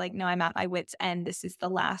 and you're like, no, I'm at my wit's end. This is the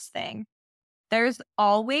last thing. There's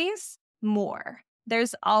always more.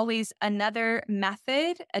 There's always another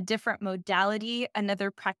method, a different modality, another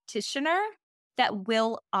practitioner that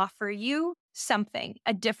will offer you something,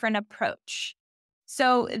 a different approach.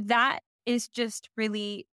 So that is just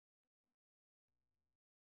really,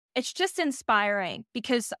 it's just inspiring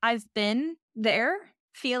because I've been there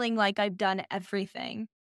feeling like I've done everything.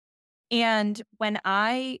 And when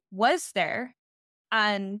I was there,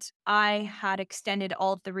 and I had extended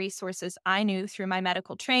all of the resources I knew through my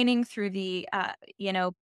medical training, through the,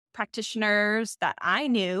 practitioners that I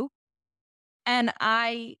knew. And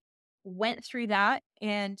I went through that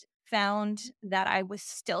and found that I was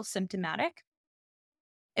still symptomatic.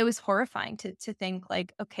 It was horrifying to think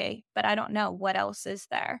like, okay, but I don't know what else is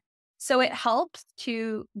there. So it helps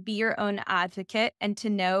to be your own advocate and to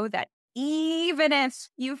know that even if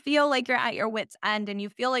you feel like you're at your wit's end and you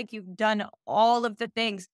feel like you've done all of the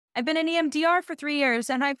things, I've been an EMDR for 3 years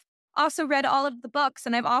and I've also read all of the books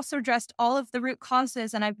and I've also addressed all of the root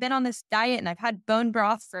causes and I've been on this diet and I've had bone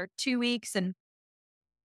broth for 2 weeks. And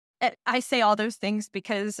I say all those things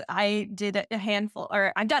because I did a handful,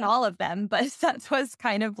 or I've done all of them, but that was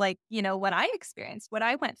kind of like, what I experienced, what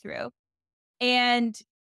I went through. And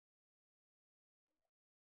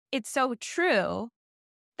it's so true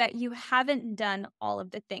that you haven't done all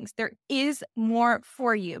of the things. There is more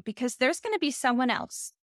for you because there's going to be someone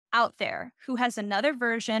else out there who has another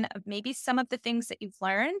version of maybe some of the things that you've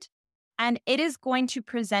learned, and it is going to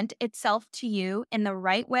present itself to you in the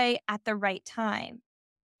right way at the right time.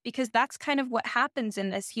 Because that's kind of what happens in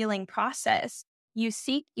this healing process. You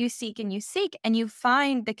seek, you seek, and you seek, and you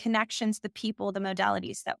find the connections, the people, the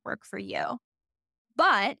modalities that work for you.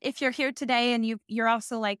 But if you're here today and you're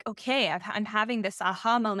also like, okay, I'm having this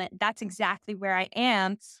aha moment. That's exactly where I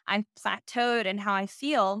am. I'm plateaued in how I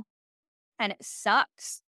feel, and it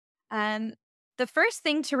sucks. The first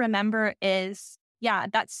thing to remember is, yeah,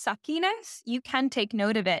 that suckiness, you can take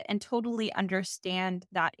note of it and totally understand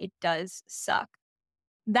that it does suck.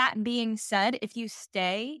 That being said, if you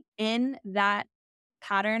stay in that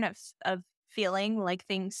pattern of feeling like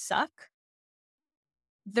things suck,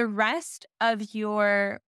 the rest of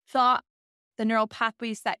your thought, the neural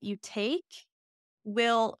pathways that you take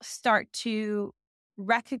will start to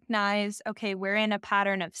recognize, okay, we're in a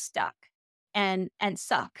pattern of stuck and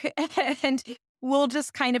suck. And we'll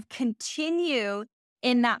just kind of continue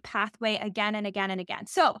in that pathway again and again and again.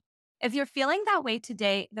 So if you're feeling that way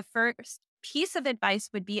today, the first piece of advice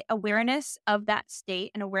would be awareness of that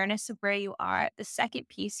state and awareness of where you are. The second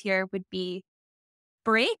piece here would be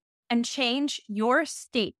break and change your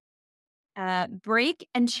state. Break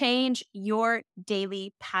and change your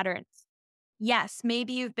daily patterns. Yes,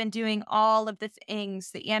 maybe you've been doing all of the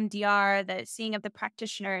things, the EMDR, the seeing of the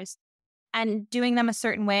practitioners, and doing them a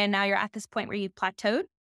certain way, and now you're at this point where you've plateaued.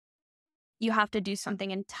 You have to do something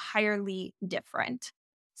entirely different.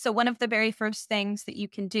 So one of the very first things that you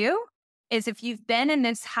can do is if you've been in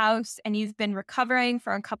this house and you've been recovering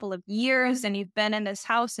for a couple of years and you've been in this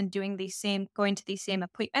house and going to these same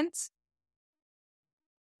appointments,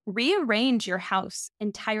 rearrange your house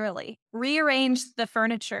entirely. Rearrange the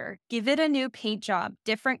furniture, give it a new paint job,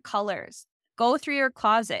 different colors. Go through your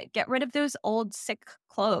closet, get rid of those old sick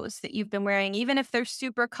clothes that you've been wearing, even if they're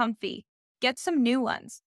super comfy. Get some new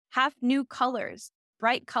ones, have new colors.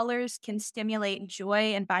 Bright colors can stimulate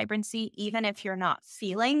joy and vibrancy, even if you're not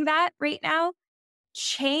feeling that right now.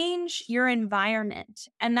 Change your environment,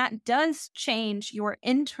 and that does change your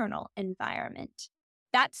internal environment.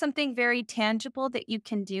 That's something very tangible that you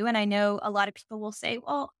can do. And I know a lot of people will say,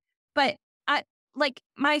 well, but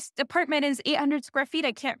my apartment is 800 square feet.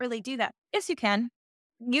 I can't really do that. Yes, you can.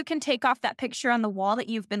 You can take off that picture on the wall that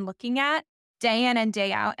you've been looking at day in and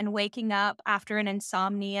day out and waking up after an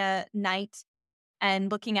insomnia night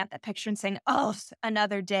and looking at that picture and saying, oh,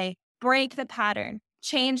 another day. Break the pattern,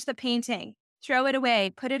 change the painting, throw it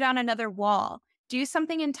away, put it on another wall, do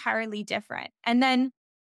something entirely different. And then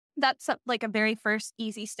that's like a very first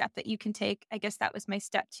easy step that you can take. I guess that was my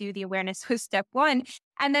step 2. The awareness was step 1.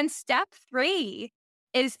 And then step 3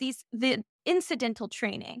 is the incidental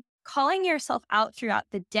training, calling yourself out throughout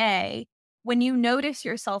the day when you notice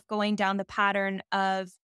yourself going down the pattern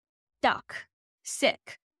of stuck,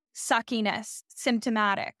 sick, suckiness,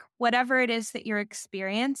 symptomatic, whatever it is that you're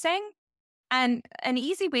experiencing. And an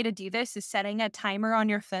easy way to do this is setting a timer on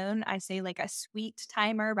your phone. I say like a sweet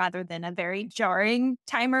timer rather than a very jarring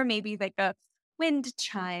timer, maybe like a wind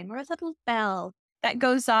chime or a little bell that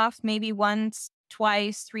goes off maybe once,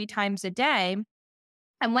 twice, 3 times a day.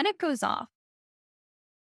 And when it goes off,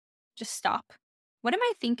 just stop. What am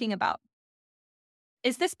I thinking about?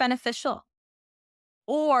 Is this beneficial?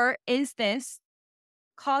 Or is this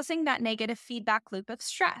causing that negative feedback loop of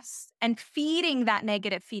stress and feeding that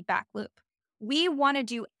negative feedback loop? We want to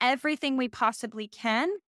do everything we possibly can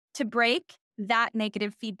to break that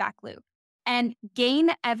negative feedback loop and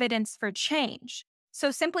gain evidence for change.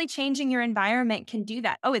 So simply changing your environment can do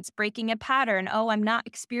that. Oh, it's breaking a pattern. Oh, I'm not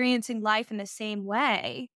experiencing life in the same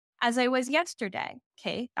way as I was yesterday.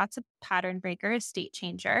 Okay, that's a pattern breaker, a state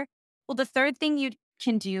changer. Well, the third thing you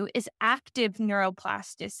can do is active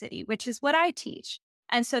neuroplasticity, which is what I teach.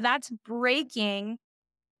 And so that's breaking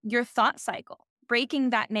your thought cycle, breaking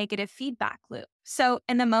that negative feedback loop. So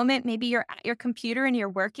in the moment, maybe you're at your computer and you're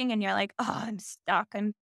working and you're like, oh, I'm stuck,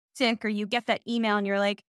 I'm sick. Or you get that email and you're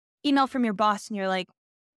like, email from your boss and you're like,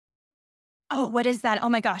 oh, what is that? Oh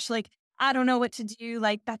my gosh, like, I don't know what to do.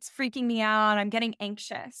 Like, that's freaking me out. I'm getting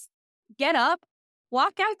anxious. Get up,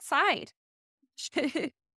 walk outside.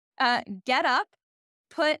 Get up,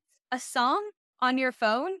 put a song on your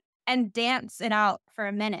phone and dance it out for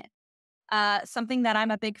a minute. Something that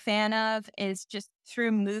I'm a big fan of is just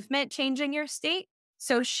through movement, changing your state.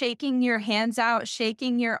 So shaking your hands out,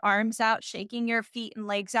 shaking your arms out, shaking your feet and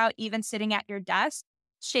legs out, even sitting at your desk,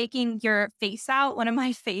 shaking your face out. One of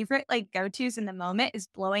my favorite like go-tos in the moment is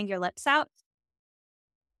blowing your lips out.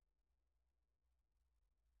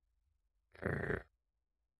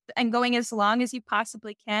 and going as long as you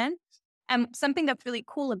possibly can. And something that's really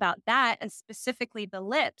cool about that, and specifically the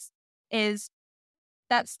lips, is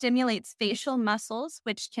that stimulates facial muscles,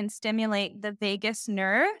 which can stimulate the vagus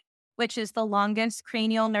nerve, which is the longest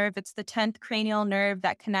cranial nerve. It's the 10th cranial nerve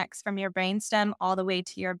that connects from your brainstem all the way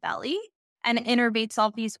to your belly and innervates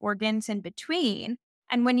all these organs in between.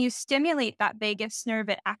 And when you stimulate that vagus nerve,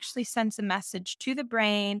 it actually sends a message to the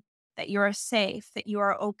brain that you are safe, that you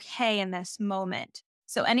are okay in this moment.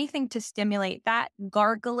 So anything to stimulate that,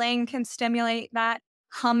 gargling can stimulate that,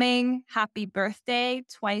 humming happy birthday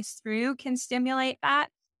twice through can stimulate that.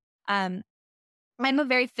 Um, I'm a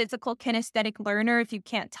very physical kinesthetic learner, if you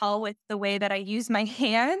can't tell with the way that I use my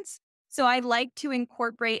hands. So I like to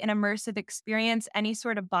incorporate an immersive experience, any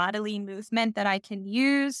sort of bodily movement that I can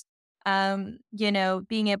use,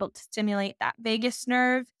 being able to stimulate that vagus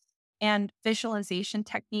nerve. And visualization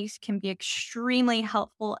techniques can be extremely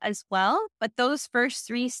helpful as well. But those first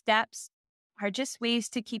 3 steps are just ways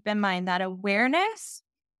to keep in mind that awareness,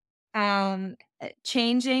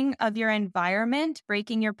 changing of your environment,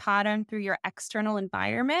 breaking your pattern through your external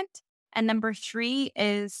environment. And number 3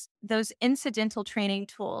 is those incidental training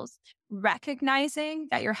tools, recognizing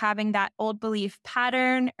that you're having that old belief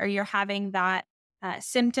pattern or you're having that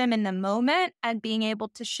symptom in the moment and being able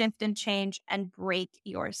to shift and change and break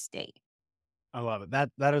your state. I love it.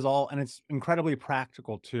 That is all, and it's incredibly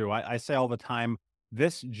practical too. I say all the time,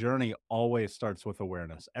 this journey always starts with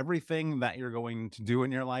awareness. Everything that you're going to do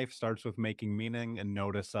in your life starts with making meaning and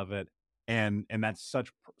notice of it. And that's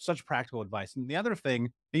such practical advice. And the other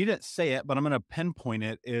thing, you didn't say it, but I'm going to pinpoint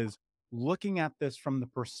it, is looking at this from the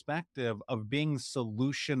perspective of being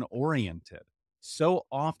solution oriented. So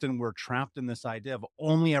often we're trapped in this idea of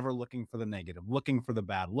only ever looking for the negative, looking for the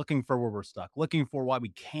bad, looking for where we're stuck, looking for why we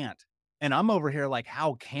can't. And I'm over here like,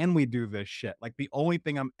 how can we do this shit? Like, the only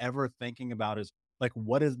thing I'm ever thinking about is like,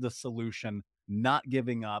 what is the solution? Not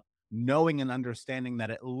giving up, knowing and understanding that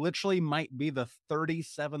it literally might be the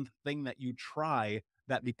 37th thing that you try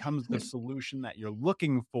that becomes the solution that you're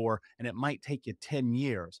looking for. And it might take you 10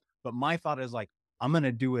 years. But my thought is like, I'm going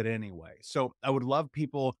to do it anyway. So I would love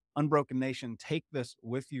people, Unbroken Nation, take this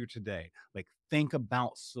with you today. Like, think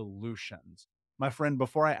about solutions. My friend,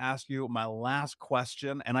 before I ask you my last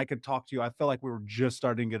question, and I could talk to you, I feel like we were just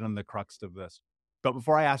starting to get in the crux of this. But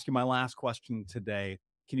before I ask you my last question today,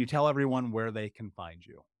 can you tell everyone where they can find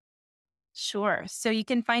you? Sure. So you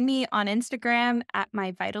can find me on Instagram at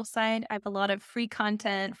my vital side. I have a lot of free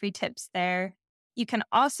content, free tips there. You can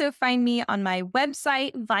also find me on my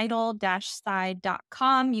website,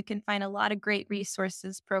 vital-side.com. You can find a lot of great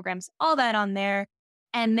resources, programs, all that on there.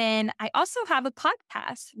 And then I also have a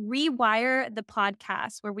podcast, Rewire the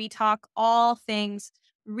Podcast, where we talk all things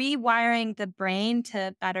rewiring the brain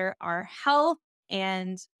to better our health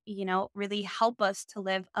and, really help us to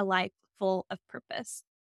live a life full of purpose.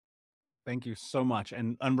 Thank you so much.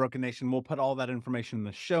 And Unbroken Nation, we'll put all that information in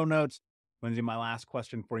the show notes. Lindsay, my last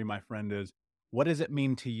question for you, my friend, is what does it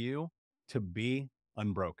mean to you to be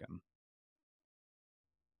unbroken?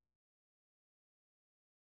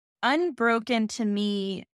 Unbroken to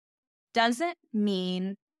me doesn't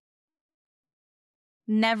mean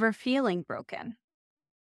never feeling broken.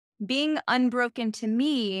 Being unbroken to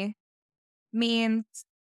me means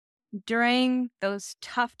during those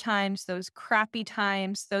tough times, those crappy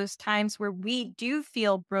times, those times where we do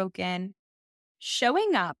feel broken,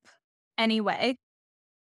 showing up anyway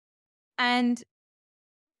and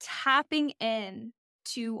tapping in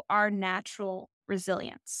to our natural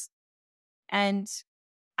resilience. And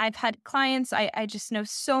I've had clients, I just know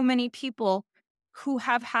so many people who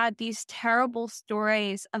have had these terrible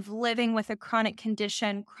stories of living with a chronic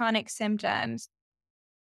condition, chronic symptoms.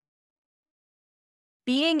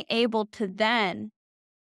 Being able to then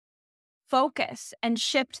focus and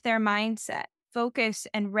shift their mindset, focus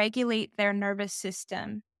and regulate their nervous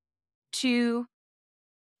system to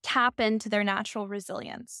tap into their natural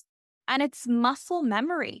resilience. And it's muscle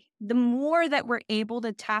memory. The more that we're able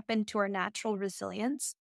to tap into our natural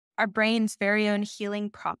resilience, our brain's very own healing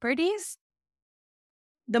properties,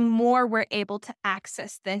 the more we're able to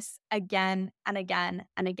access this again and again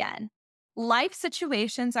and again. Life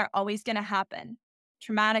situations are always going to happen.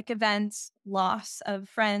 Traumatic events, loss of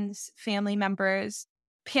friends, family members,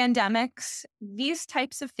 pandemics, these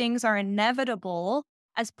types of things are inevitable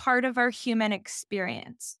as part of our human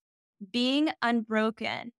experience. Being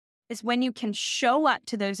unbroken is when you can show up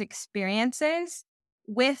to those experiences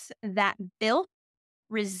with that built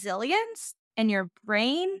resilience in your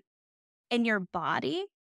brain, in your body,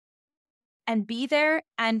 and be there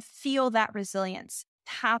and feel that resilience.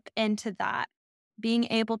 Tap into that being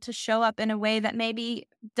able to show up in a way that maybe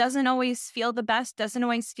doesn't always feel the best, doesn't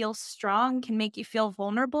always feel strong, can make you feel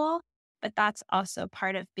vulnerable. But that's also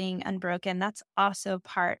part of being unbroken. That's also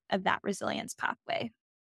part of that resilience pathway.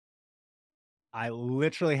 I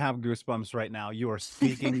literally have goosebumps right now. You are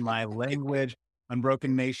speaking my language.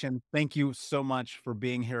 Unbroken Nation, thank you so much for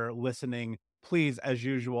being here, listening. Please, as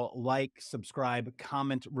usual, like, subscribe,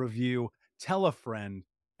 comment, review, tell a friend.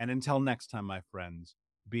 And until next time, my friends,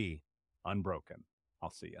 be unbroken.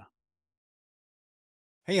 I'll see ya.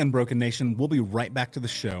 Hey, Unbroken Nation, we'll be right back to the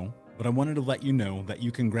show, but I wanted to let you know that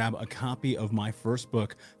you can grab a copy of my first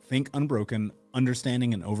book, Think Unbroken,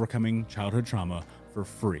 Understanding and Overcoming Childhood Trauma, for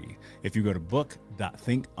free. If you go to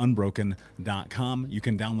book.thinkunbroken.com, you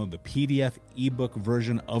can download the PDF ebook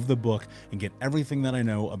version of the book and get everything that I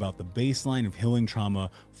know about the baseline of healing trauma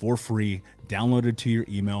for free, downloaded to your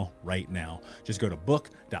email right now. Just go to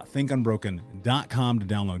book.thinkunbroken.com to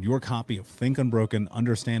download your copy of Think Unbroken,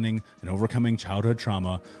 Understanding and Overcoming Childhood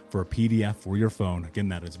Trauma for a PDF for your phone. Again,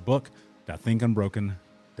 that is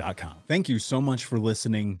book.thinkunbroken.com. Thank you so much for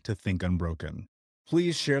listening to Think Unbroken.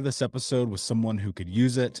 Please share this episode with someone who could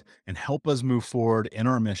use it and help us move forward in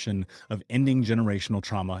our mission of ending generational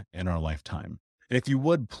trauma in our lifetime. And if you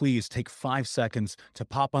would, please take 5 seconds to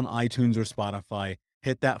pop on iTunes or Spotify,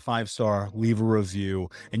 hit that 5-star, leave a review,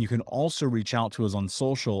 and you can also reach out to us on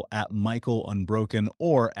social at Michael Unbroken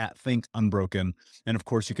or at Think Unbroken. And of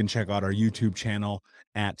course, you can check out our YouTube channel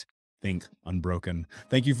at Think Unbroken.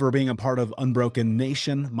 Thank you for being a part of Unbroken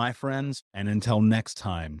Nation, my friends. And until next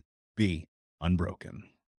time, be unbroken.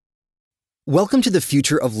 Welcome to the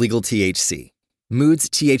future of legal THC, Mood's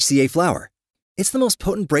THCA flower. It's the most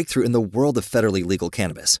potent breakthrough in the world of federally legal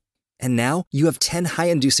cannabis. And now you have 10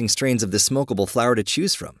 high-inducing strains of this smokable flower to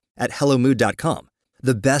choose from at HelloMood.com,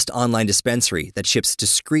 the best online dispensary that ships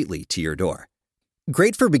discreetly to your door.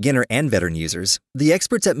 Great for beginner and veteran users, the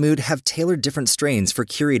experts at Mood have tailored different strains for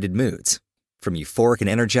curated moods. From euphoric and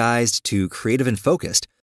energized to creative and focused,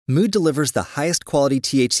 Mood delivers the highest quality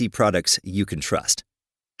THC products you can trust.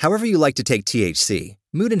 However you like to take THC,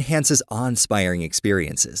 Mood enhances awe-inspiring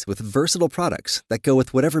experiences with versatile products that go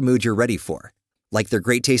with whatever mood you're ready for, like their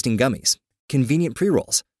great-tasting gummies, convenient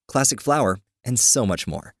pre-rolls, classic flower, and so much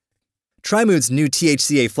more. Try Mood's new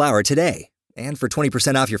THCA flower today, and for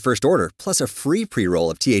 20% off your first order plus a free pre-roll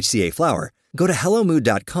of THCA flower, go to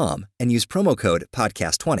HelloMood.com and use promo code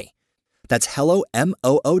podcast20. That's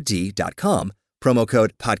HelloMood.com. Promo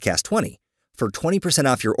code podcast20 for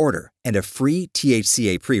 20% off your order and a free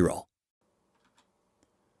THCA pre-roll.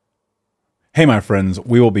 Hey, my friends,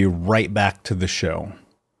 we will be right back to the show,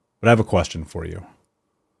 but I have a question for you.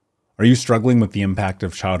 Are you struggling with the impact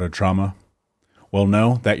of childhood trauma? Well,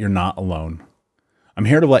 know that you're not alone. I'm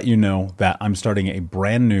here to let you know that I'm starting a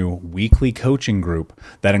brand new weekly coaching group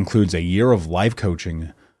that includes a year of live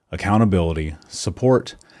coaching, accountability,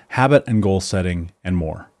 support, habit and goal setting, and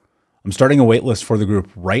more. I'm starting a waitlist for the group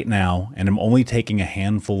right now, and I'm only taking a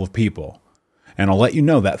handful of people. And I'll let you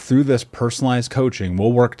know that through this personalized coaching,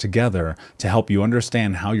 we'll work together to help you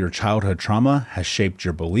understand how your childhood trauma has shaped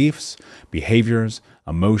your beliefs, behaviors,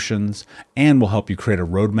 emotions, and will help you create a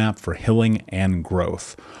roadmap for healing and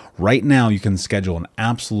growth. Right now, you can schedule an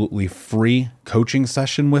absolutely free coaching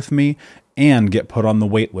session with me and get put on the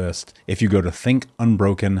waitlist if you go to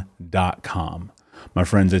thinkunbroken.com. My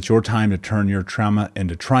friends, it's your time to turn your trauma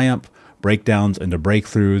into triumph, breakdowns into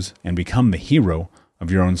breakthroughs, and become the hero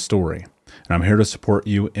of your own story. And I'm here to support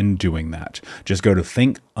you in doing that. Just go to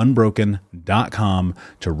thinkunbroken.com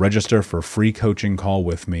to register for a free coaching call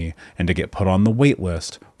with me and to get put on the wait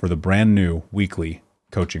list for the brand new weekly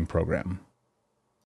coaching program.